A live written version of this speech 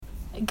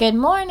Good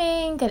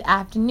morning, good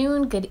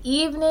afternoon, good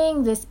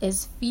evening. This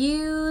is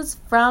Fuse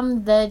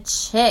from the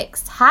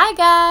Chicks. Hi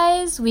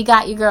guys, we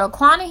got your girl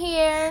Quana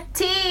here.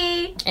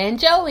 T. And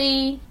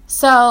Joey.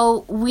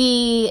 So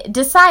we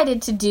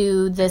decided to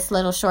do this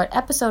little short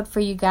episode for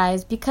you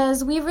guys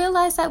because we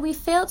realized that we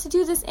failed to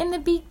do this in the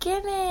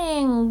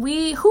beginning.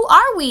 Who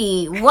are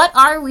we? What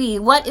are we?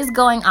 What is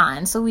going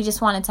on? So we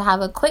just wanted to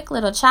have a quick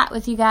little chat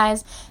with you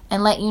guys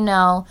and let you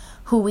know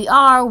who we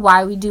are,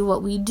 why we do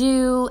what we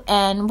do,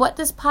 and what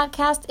this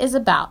podcast is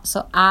about.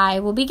 So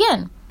I will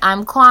begin.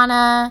 I'm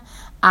Quana.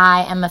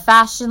 I am a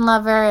fashion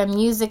lover, a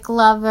music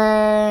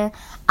lover.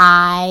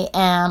 I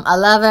am a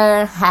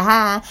lover.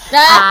 I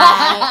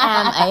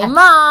am a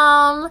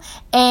mom.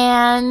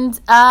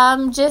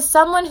 And just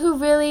someone who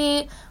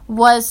really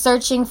was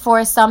searching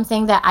for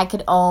something that I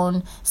could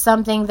own,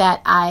 something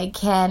that I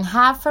can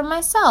have for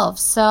myself.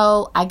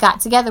 So I got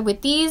together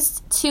with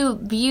these two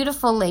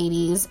beautiful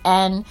ladies,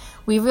 and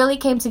we really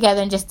came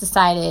together and just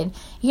decided,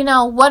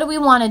 what do we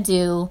want to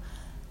do?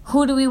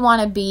 Who do we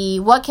want to be?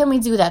 What can we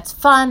do that's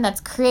fun,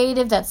 that's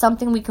creative, that's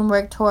something we can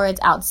work towards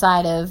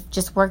outside of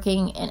just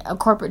working in a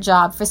corporate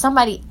job for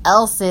somebody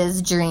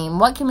else's dream?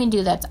 What can we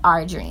do that's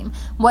our dream?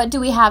 What do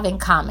we have in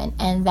common?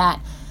 And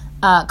that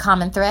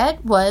common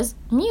thread was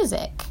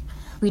music.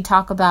 We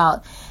talk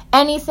about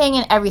anything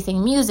and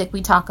everything music.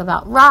 We talk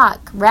about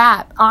rock,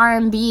 rap,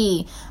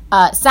 R&B,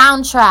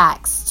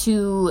 soundtracks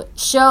to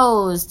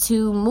shows,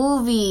 to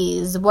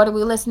movies. What are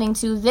we listening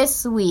to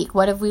this week?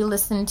 What have we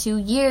listened to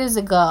years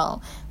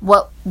ago?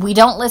 What we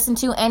don't listen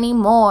to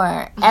anymore.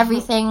 Mm-hmm.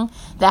 Everything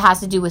that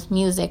has to do with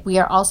music. We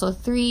are also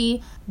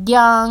three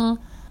young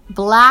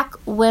Black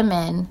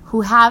women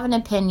who have an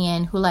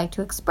opinion, who like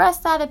to express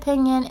that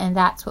opinion, and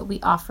that's what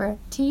we offer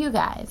to you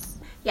guys.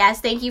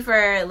 Yes, thank you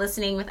for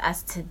listening with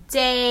us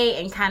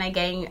today and kind of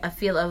getting a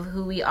feel of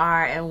who we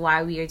are and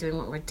why we are doing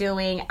what we're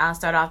doing. I'll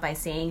start off by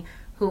saying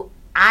who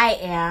I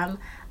am.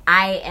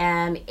 I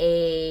am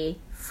a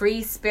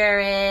free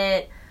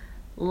spirit,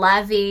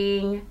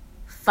 loving,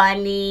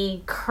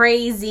 funny,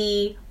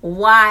 crazy,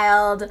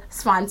 wild,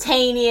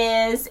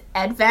 spontaneous,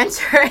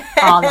 adventurous.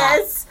 All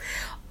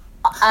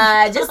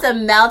that. Just a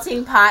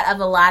melting pot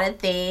of a lot of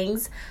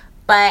things.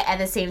 But at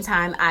the same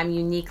time, I'm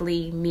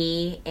uniquely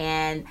me,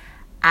 and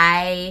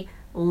I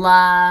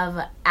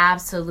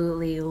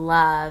absolutely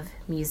love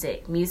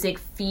music. Music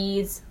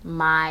feeds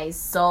my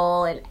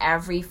soul and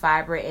every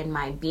fiber in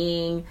my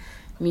being.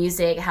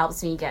 Music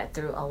helps me get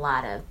through a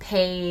lot of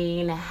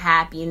pain,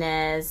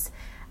 happiness.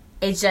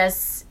 It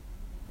just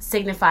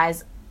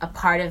signifies a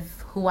part of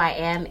who I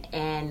am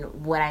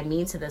and what I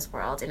mean to this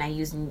world, and I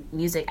use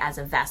music as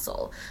a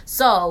vessel.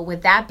 So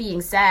with that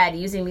being said,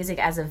 using music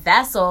as a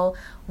vessel,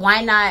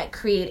 why not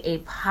create a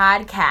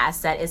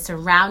podcast that is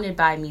surrounded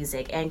by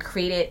music and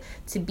create it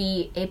to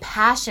be a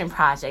passion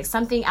project,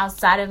 something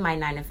outside of my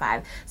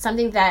 9-to-5,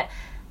 something that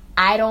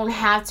I don't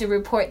have to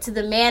report to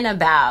the man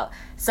about,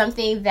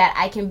 something that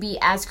I can be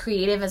as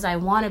creative as I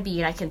want to be,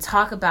 and I can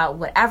talk about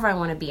whatever I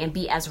want to be and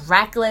be as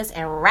reckless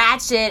and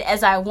ratchet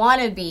as I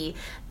want to be.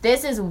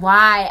 This is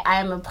why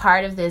I'm a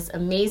part of this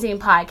amazing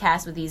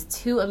podcast with these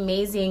two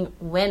amazing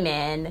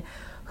women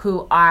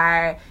who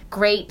are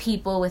great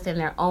people within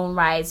their own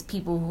rights,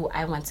 people who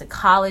I went to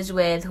college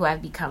with, who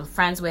I've become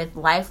friends with,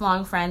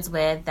 lifelong friends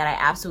with, that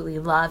I absolutely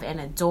love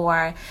and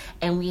adore.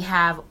 And we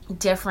have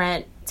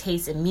different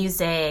tastes in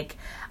music.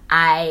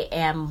 I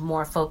am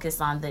more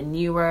focused on the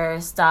newer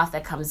stuff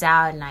that comes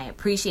out, and I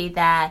appreciate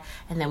that.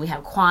 And then we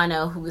have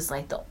Quana, who is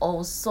like the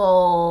old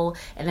soul.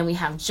 And then we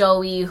have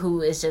Joey,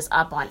 who is just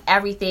up on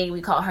everything.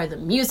 We call her the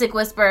music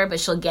whisperer, but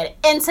she'll get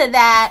into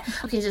that.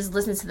 You can just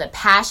listen to the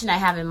passion I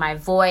have in my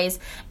voice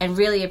and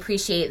really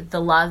appreciate the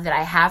love that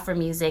I have for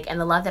music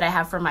and the love that I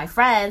have for my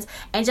friends,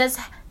 and just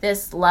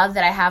this love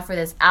that I have for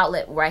this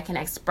outlet where I can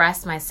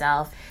express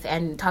myself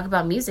and talk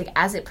about music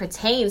as it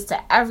pertains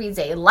to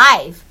everyday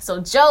life.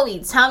 So Joey,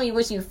 tell me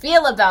what you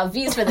feel about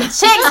Views for the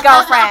Chicks,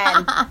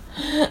 girlfriend.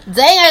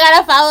 Dang, I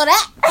gotta follow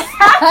that.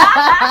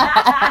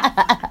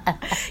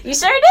 You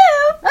sure do.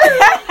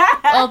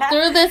 Well,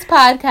 through this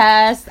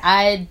podcast,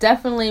 I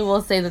definitely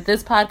will say that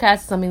this podcast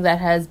is something that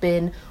has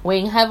been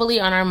weighing heavily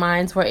on our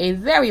minds for a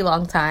very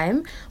long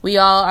time. We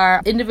all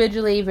are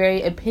individually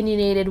very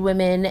opinionated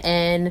women,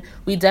 and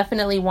we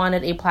definitely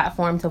wanted a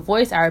platform to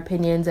voice our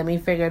opinions, and we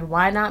figured,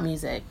 why not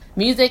music?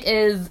 Music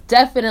is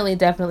definitely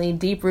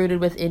deep-rooted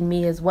within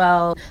me as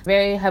well.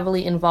 Very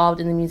heavily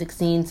involved in the music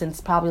scene since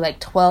probably like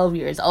 12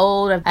 years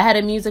old. I had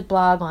a music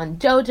blog on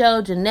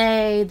JoJo,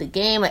 Janae, The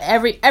Game, like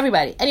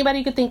anybody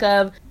you could think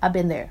of, I've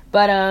been there.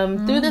 But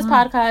through this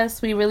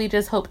podcast, we really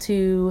just hope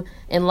to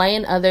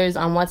enlighten others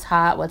on what's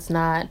hot, what's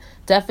not,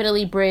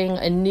 definitely bring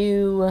a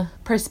new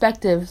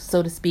perspective,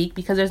 so to speak,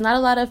 because there's not a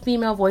lot of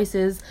female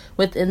voices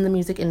within the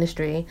music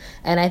industry.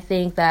 And I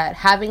think that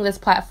having this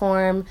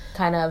platform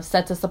kind of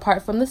sets us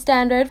apart from the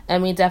standard.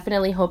 And we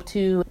definitely hope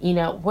to, you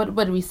know, what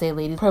do we say,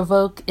 ladies?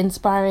 Provoke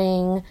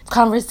inspiring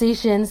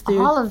conversations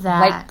through all of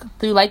that.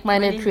 Through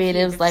like-minded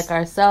creatives like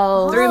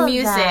ourselves. Through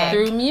music.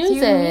 Through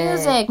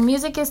music.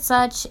 Music is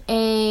such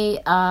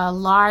a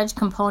large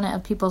component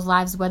of people's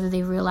lives, whether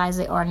they realize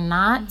it or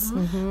not.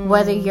 Mm-hmm.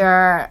 Whether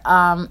you're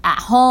at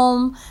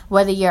home,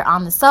 whether you're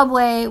on the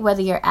subway,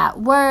 whether you're at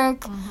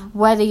work,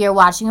 whether you're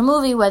watching a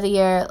movie, whether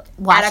you're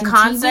watching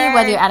TV,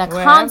 whether you're at a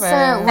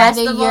concert,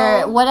 whether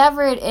you're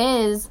whatever it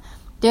is,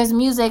 there's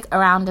music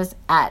around us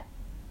at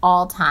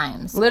all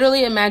times.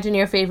 Literally imagine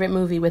your favorite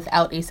movie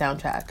without a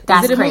soundtrack.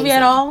 That's Is it a crazy. movie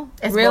at all?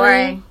 It's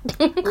really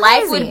boring.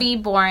 Life would be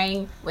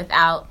boring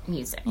without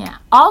music. Yeah.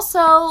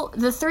 Also,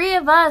 the three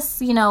of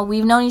us, you know,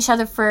 we've known each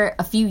other for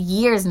a few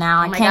years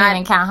now. I can't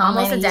even count how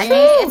many. Almost a decade.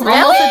 Years. It's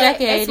almost a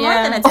decade. It's more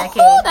than a Oh,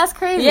 decade. that's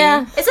crazy.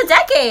 Yeah. It's a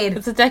decade.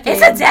 It's a decade.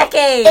 It's a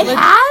decade. It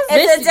has?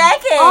 It's a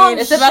decade. Oh,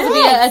 It's about to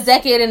be a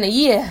decade in a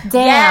year.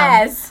 Damn.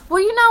 Yes.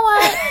 Well, you know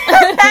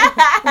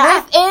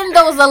what? Within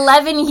those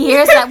 11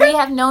 years that we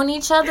have known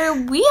each other,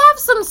 we have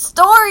some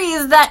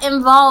stories that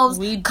involves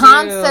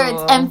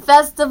concerts and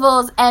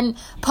festivals and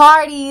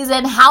parties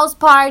and house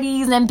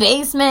parties and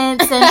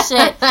basements and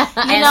shit.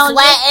 You And know,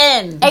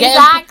 sweating.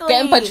 exactly.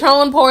 Getting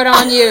Patron poured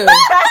on you.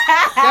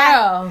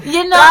 Girl.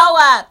 You know, Grow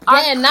up.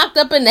 Getting knocked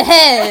up in the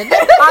head.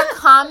 our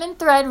common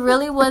thread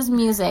really was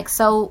music.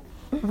 So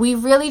we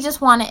really just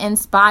want to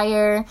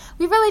inspire.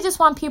 We really just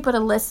want people to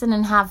listen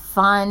and have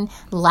fun,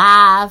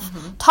 laugh,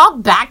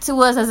 talk back to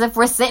us as if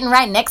we're sitting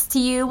right next to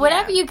you.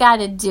 Whatever you got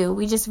to do.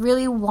 We just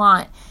really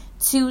want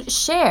to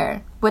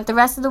share with the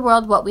rest of the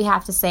world what we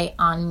have to say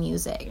on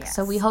music. Yes.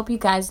 So we hope you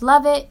guys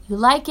love it. You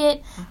like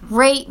it.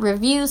 Rate,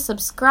 review,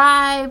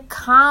 subscribe,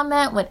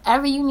 comment,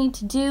 whatever you need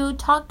to do.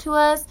 Talk to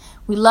us.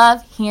 We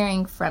love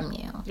hearing from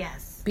you.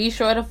 Yes. Be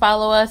sure to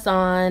follow us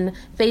on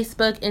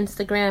Facebook,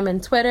 Instagram,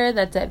 and Twitter.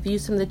 That's at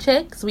Views from the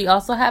Chicks. We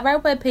also have our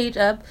webpage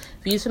up,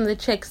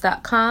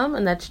 viewsfromthechicks.com,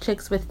 and that's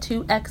chicks with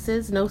 2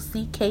 X's, no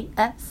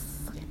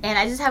CKS. And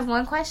I just have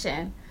one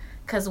question.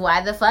 Because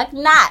why the fuck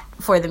not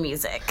for the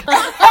music?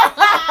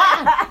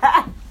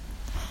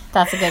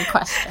 That's a good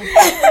question.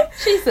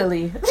 She's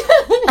silly. And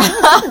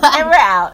we're out.